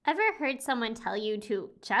ever heard someone tell you to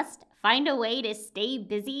just find a way to stay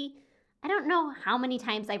busy? I don't know how many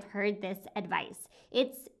times I've heard this advice.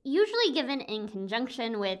 It's usually given in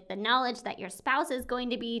conjunction with the knowledge that your spouse is going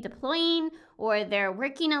to be deploying or they're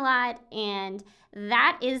working a lot, and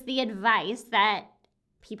that is the advice that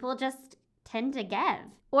people just tend to give.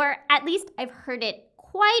 Or at least I've heard it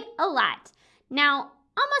quite a lot. Now,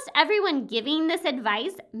 almost everyone giving this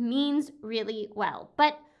advice means really well,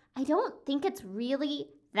 but I don't think it's really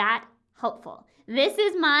that helpful. This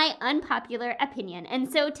is my unpopular opinion. And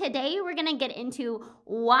so today we're going to get into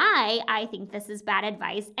why I think this is bad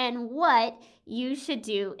advice and what you should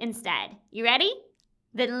do instead. You ready?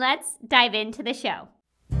 Then let's dive into the show.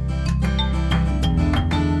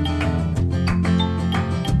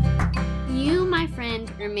 You, my friend,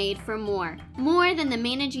 are made for more than the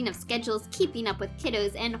managing of schedules, keeping up with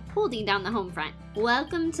kiddos, and holding down the home front.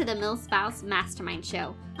 Welcome to the MilSpouse Mastermind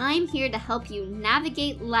Show. I'm here to help you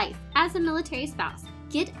navigate life as a military spouse,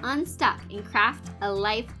 get unstuck, and craft a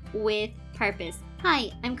life with purpose. Hi,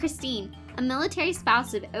 I'm Christine, a military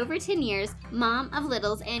spouse of over 10 years, mom of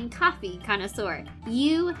littles, and coffee connoisseur.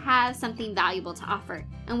 You have something valuable to offer,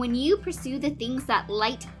 and when you pursue the things that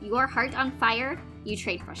light your heart on fire, you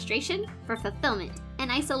trade frustration for fulfillment and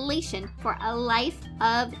isolation for a life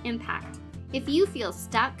of impact. If you feel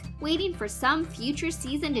stuck, waiting for some future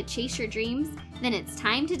season to chase your dreams, then it's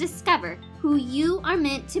time to discover who you are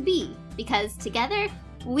meant to be, because together,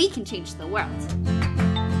 we can change the world.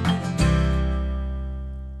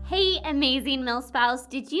 Hey, amazing MilSpouse,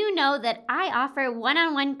 did you know that I offer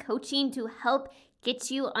one-on-one coaching to help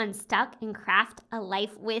get you unstuck and craft a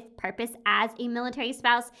life with purpose as a military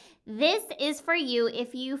spouse? This is for you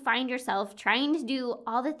if you find yourself trying to do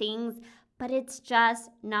all the things, but it's just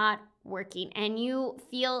not working and you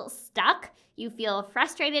feel stuck. You feel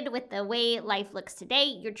frustrated with the way life looks today.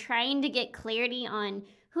 You're trying to get clarity on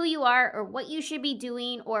who you are or what you should be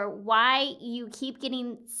doing or why you keep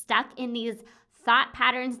getting stuck in these thought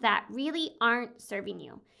patterns that really aren't serving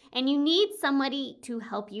you. And you need somebody to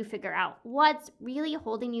help you figure out what's really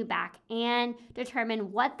holding you back and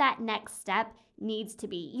determine what that next step needs to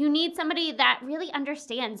be. You need somebody that really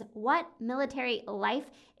understands what military life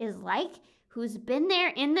is like, who's been there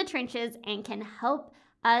in the trenches and can help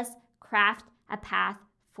us craft a path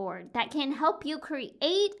forward, that can help you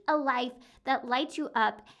create a life that lights you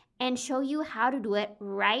up and show you how to do it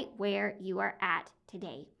right where you are at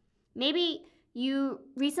today. Maybe you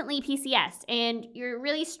recently PCS'd and you're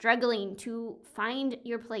really struggling to find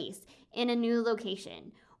your place in a new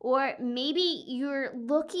location. Or maybe you're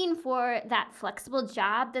looking for that flexible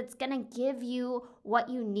job that's gonna give you what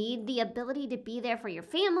you need, the ability to be there for your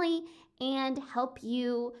family and help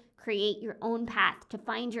you create your own path to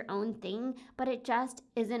find your own thing, but it just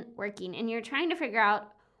isn't working. And you're trying to figure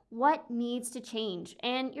out what needs to change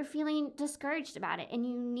and you're feeling discouraged about it and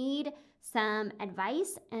you need some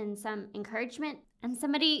advice and some encouragement and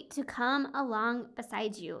somebody to come along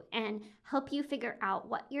beside you and help you figure out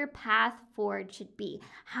what your path forward should be.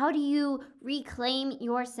 How do you reclaim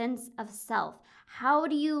your sense of self? How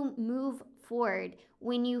do you move forward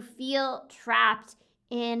when you feel trapped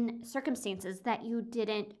in circumstances that you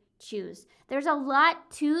didn't choose? There's a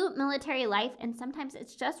lot to military life, and sometimes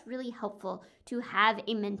it's just really helpful to have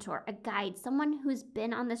a mentor, a guide, someone who's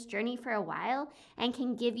been on this journey for a while and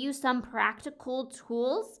can give you some practical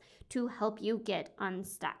tools to help you get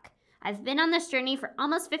unstuck. I've been on this journey for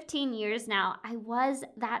almost 15 years now. I was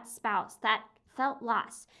that spouse that felt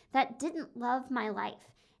lost, that didn't love my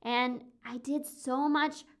life. And I did so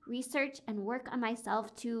much research and work on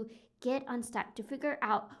myself to get unstuck, to figure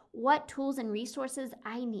out what tools and resources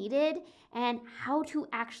I needed and how to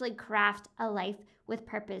actually craft a life with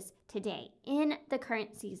purpose today in the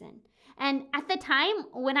current season. And at the time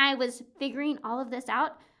when I was figuring all of this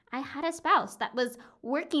out, I had a spouse that was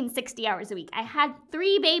working 60 hours a week. I had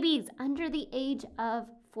 3 babies under the age of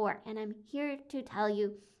 4. And I'm here to tell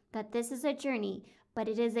you that this is a journey, but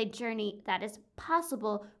it is a journey that is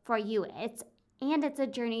possible for you. It's a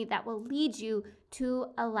journey that will lead you to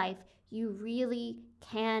a life you really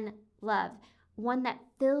can love, one that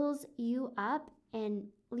fills you up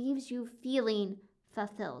and leaves you feeling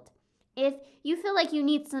fulfilled. If you feel like you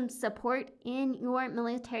need some support in your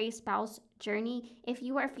military spouse journey, if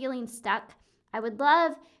you are feeling stuck, I would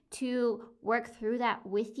love to work through that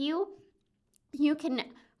with you. You can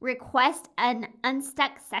request an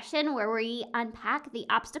unstuck session where we unpack the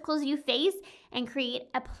obstacles you face and create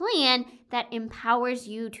a plan that empowers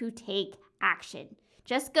you to take action.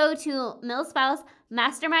 Just go to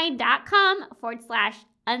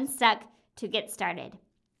milspousemastermind.com/unstuck to get started.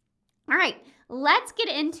 All right, let's get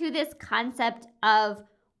into this concept of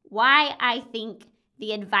why I think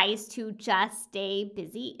the advice to just stay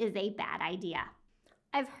busy is a bad idea.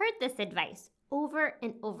 I've heard this advice over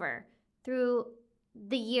and over through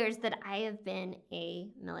the years that I have been a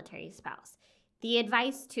military spouse. The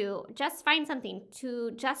advice to just find something,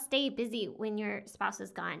 to just stay busy when your spouse is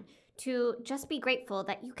gone, to just be grateful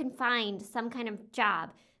that you can find some kind of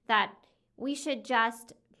job, that we should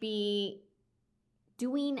just be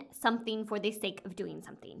doing something for the sake of doing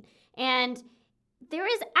something. And there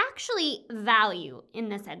is actually value in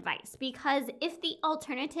this advice, because if the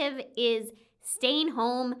alternative is staying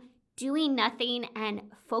home, doing nothing, and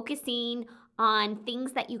focusing on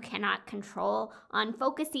things that you cannot control, on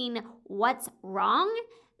focusing what's wrong,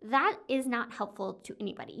 that is not helpful to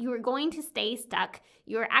anybody. You are going to stay stuck.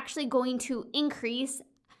 You're actually going to increase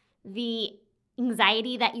the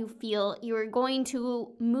anxiety that you feel. You're going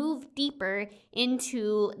to move deeper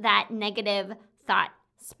into that negative thought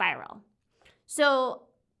spiral. So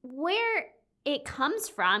where it comes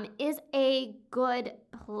from is a good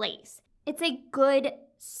place. It's a good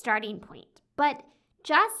starting point. But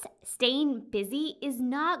just staying busy is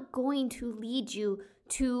not going to lead you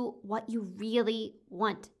to what you really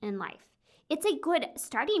want in life. It's a good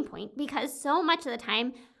starting point because so much of the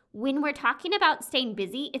time when we're talking about staying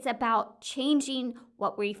busy, it's about changing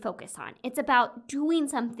what we focus on. It's about doing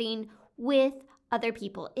something with other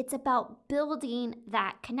people. It's about building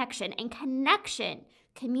that connection. And connection,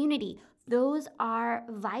 community, those are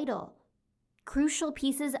vital, crucial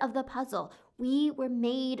pieces of the puzzle. We were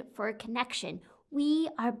made for connection. We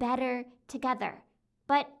are better together.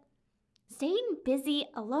 But staying busy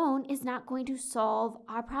alone is not going to solve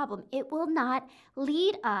our problem. It will not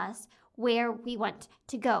lead us where we want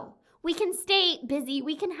to go. We can stay busy,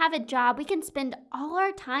 we can have a job, we can spend all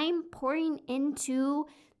our time pouring into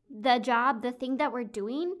the job, the thing that we're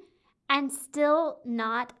doing, and still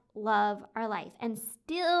not love our life and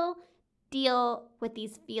still deal with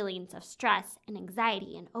these feelings of stress and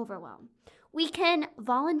anxiety and overwhelm. We can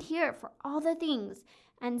volunteer for all the things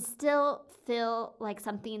and still feel like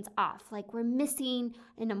something's off, like we're missing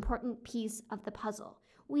an important piece of the puzzle.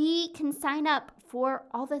 We can sign up for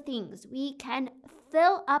all the things. We can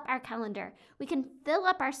fill up our calendar. We can fill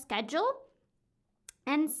up our schedule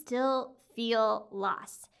and still feel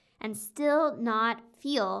lost and still not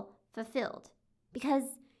feel fulfilled because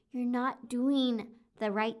you're not doing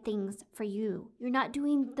the right things for you. You're not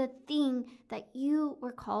doing the thing that you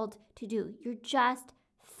were called to do. You're just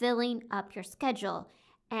filling up your schedule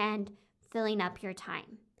and filling up your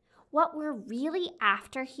time. What we're really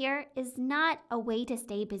after here is not a way to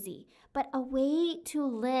stay busy, but a way to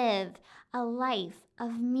live a life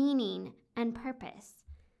of meaning and purpose.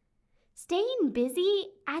 Staying busy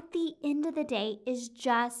at the end of the day is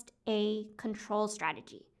just a control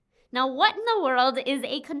strategy. Now, what in the world is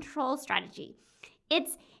a control strategy?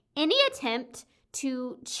 It's any attempt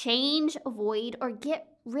to change, avoid, or get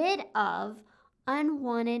rid of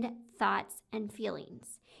unwanted thoughts and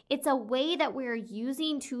feelings. It's a way that we're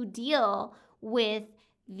using to deal with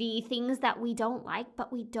the things that we don't like,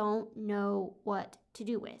 but we don't know what to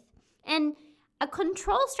do with. And a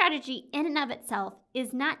control strategy in and of itself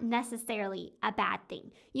is not necessarily a bad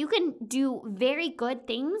thing. You can do very good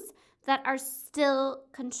things that are still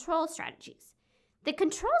control strategies. The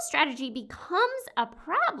control strategy becomes a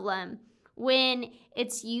problem when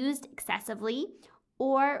it's used excessively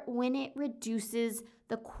or when it reduces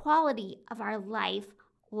the quality of our life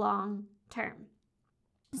long term.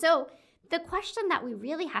 So the question that we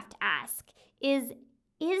really have to ask is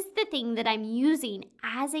the thing that I'm using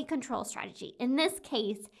as a control strategy, in this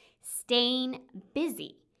case, staying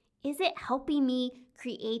busy, is it helping me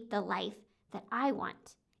create the life that I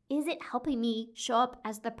want? Is it helping me show up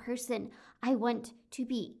as the person I want to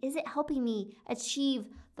be? Is it helping me achieve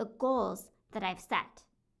the goals that I've set?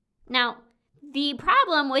 Now, the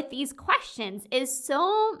problem with these questions is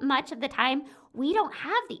so much of the time we don't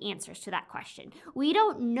have the answers to that question. We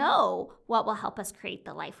don't know what will help us create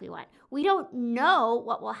the life we want. We don't know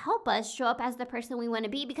what will help us show up as the person we want to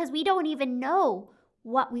be because we don't even know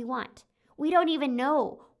what we want. We don't even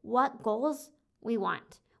know what goals we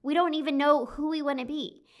want. We don't even know who we want to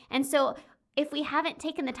be. And so if we haven't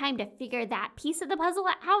taken the time to figure that piece of the puzzle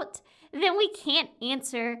out, then we can't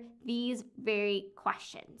answer these very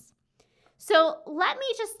questions. So let me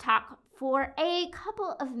just talk for a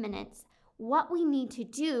couple of minutes what we need to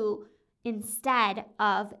do instead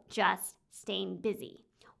of just staying busy.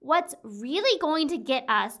 What's really going to get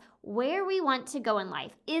us where we want to go in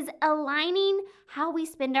life is aligning how we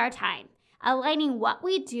spend our time, aligning what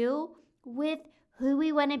we do with who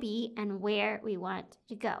we want to be and where we want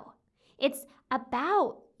to go. It's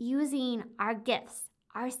about using our gifts,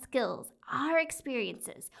 our skills, our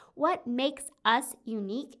experiences, what makes us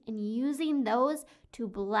unique, and using those to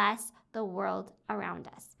bless the world around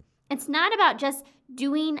us. It's not about just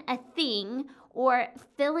doing a thing or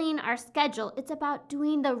filling our schedule. It's about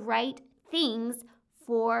doing the right things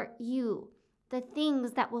for you, the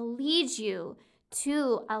things that will lead you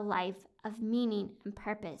to a life of meaning and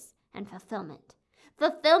purpose and fulfillment.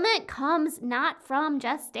 Fulfillment comes not from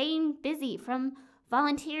just staying busy, from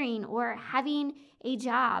volunteering or having a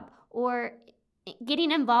job or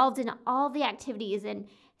getting involved in all the activities and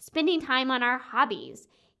spending time on our hobbies.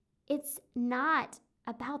 It's not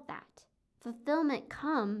about that. Fulfillment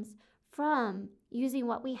comes from using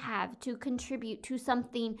what we have to contribute to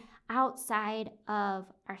something outside of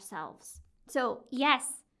ourselves. So, yes,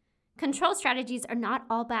 control strategies are not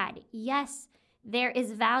all bad. Yes, there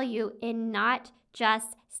is value in not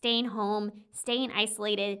just staying home, staying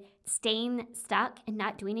isolated, staying stuck and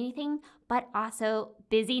not doing anything, but also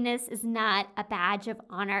busyness is not a badge of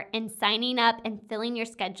honor, and signing up and filling your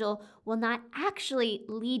schedule will not actually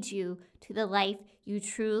lead you to the life you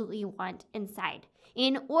truly want inside.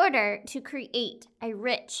 In order to create a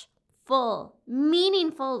rich, full,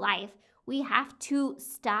 meaningful life, we have to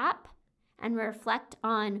stop and reflect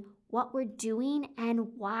on what we're doing and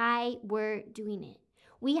why we're doing it.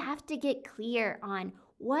 We have to get clear on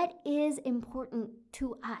what is important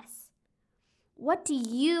to us. What do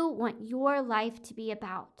you want your life to be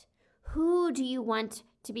about? Who do you want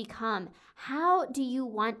to become? How do you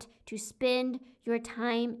want to spend your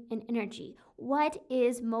time and energy? What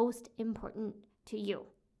is most important to you?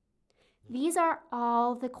 These are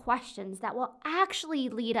all the questions that will actually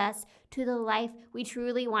lead us to the life we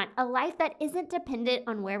truly want, a life that isn't dependent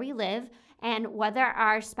on where we live and whether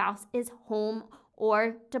our spouse is home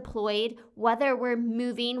or deployed, whether we're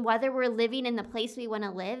moving, whether we're living in the place we want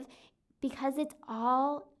to live, because it's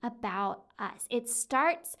all about us. It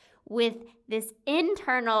starts with this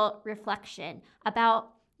internal reflection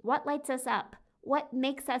about what lights us up, what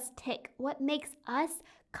makes us tick, what makes us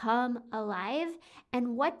come alive,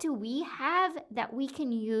 and what do we have that we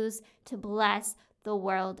can use to bless the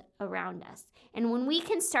world around us. And when we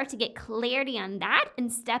can start to get clarity on that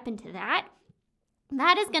and step into that,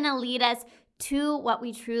 that is going to lead us to what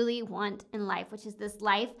we truly want in life, which is this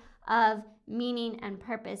life of meaning and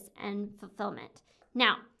purpose and fulfillment.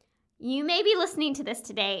 Now, you may be listening to this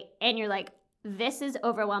today and you're like, this is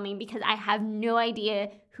overwhelming because I have no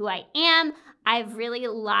idea who I am. I've really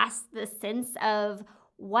lost the sense of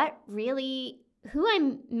who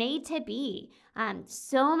I'm made to be.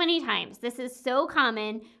 So many times, this is so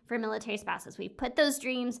common for military spouses. We put those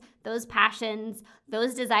dreams, those passions,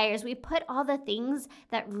 those desires, we put all the things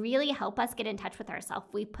that really help us get in touch with ourselves.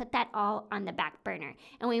 We put that all on the back burner.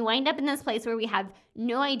 And we wind up in this place where we have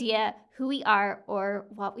no idea who we are or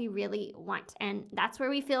what we really want. And that's where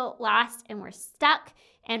we feel lost and we're stuck,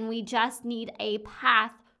 and we just need a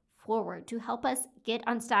path forward to help us get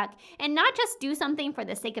unstuck and not just do something for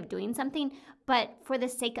the sake of doing something, but for the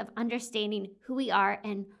sake of understanding who we are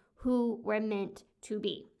and who we're meant to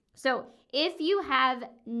be. So if you have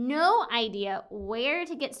no idea where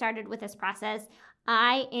to get started with this process,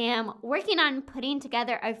 I am working on putting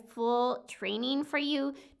together a full training for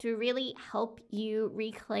you to really help you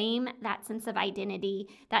reclaim that sense of identity,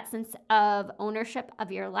 that sense of ownership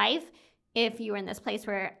of your life. If you're in this place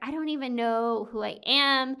where I don't even know who I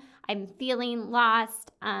am, I'm feeling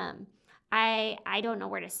lost, I don't know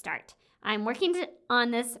where to start. I'm working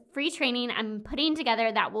on this free training I'm putting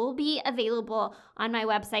together that will be available on my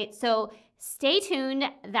website. So stay tuned.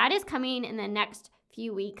 That is coming in the next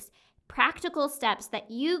few weeks. Practical steps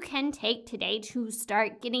that you can take today to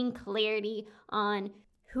start getting clarity on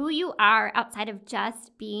who you are outside of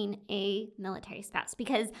just being a military spouse.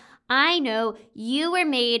 Because I know you were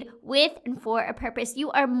made with and for a purpose.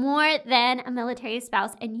 You are more than a military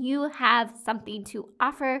spouse, and you have something to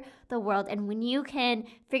offer the world. And when you can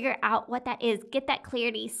figure out what that is, get that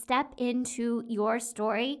clarity, step into your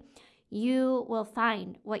story, you will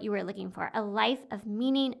find what you were looking for, a life of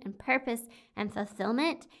meaning and purpose and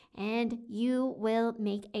fulfillment, and you will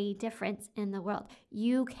make a difference in the world.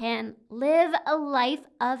 You can live a life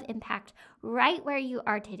of impact right where you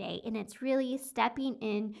are today, and it's really stepping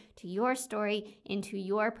into your story, into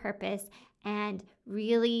your purpose, and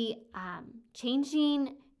really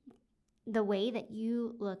changing the way that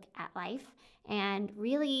you look at life, and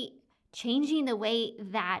really changing the way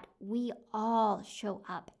that we all show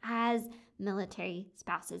up as military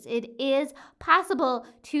spouses. It is possible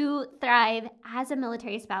to thrive as a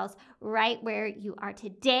military spouse right where you are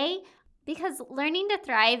today, because learning to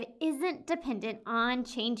thrive isn't dependent on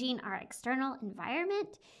changing our external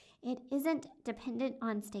environment. it isn't dependent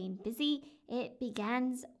on staying busy. It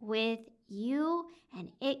begins with you, and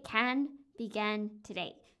it can begin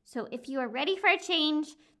today. So if you are ready for a change,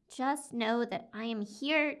 just know that I am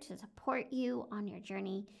here to support you on your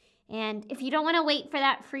journey. And if you don't want to wait for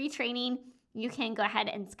that free training, you can go ahead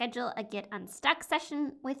and schedule a Get Unstuck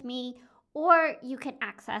session with me, or you can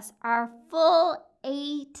access our full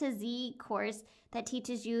A to Z course that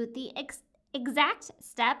teaches you the exact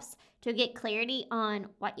steps to get clarity on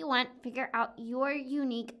what you want, figure out your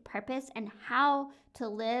unique purpose, and how to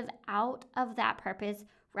live out of that purpose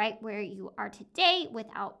right where you are today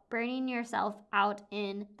without burning yourself out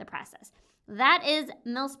in the process. That is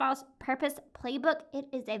MilSpouse Purpose Playbook. It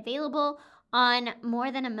is available on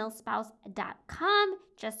morethanamilspouse.com.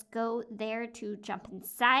 Just go there to jump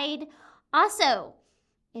inside. Also,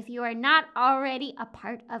 if you are not already a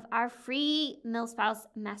part of our free MilSpouse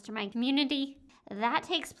Mastermind community, that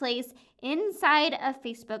takes place inside of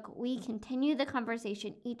Facebook. We continue the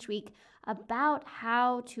conversation each week about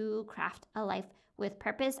how to craft a life with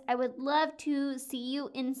purpose. I would love to see you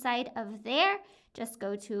inside of there. Just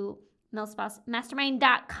go to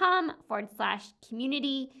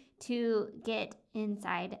milspousemastermind.com/community to get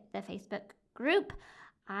inside the Facebook group.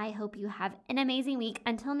 I hope you have an amazing week.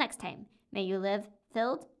 Until next time, may you live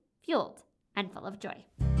filled, fueled, and full of joy.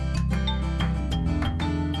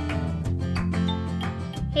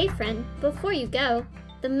 Hey friend, before you go,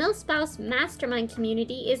 the MilSpouse Mastermind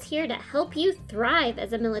community is here to help you thrive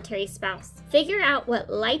as a military spouse. Figure out what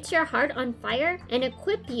lights your heart on fire and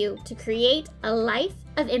equip you to create a life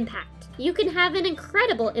of impact. You can have an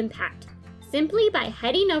incredible impact simply by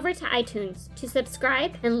heading over to iTunes to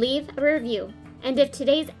subscribe and leave a review. And if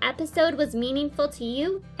today's episode was meaningful to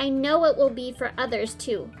you, I know it will be for others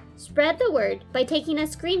too. Spread the word by taking a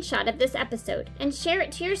screenshot of this episode and share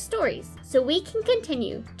it to your stories so we can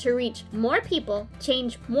continue to reach more people,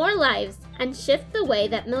 change more lives, and shift the way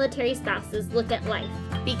that military spouses look at life.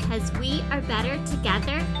 Because we are better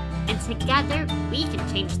together, and together we can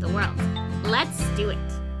change the world. Let's do it.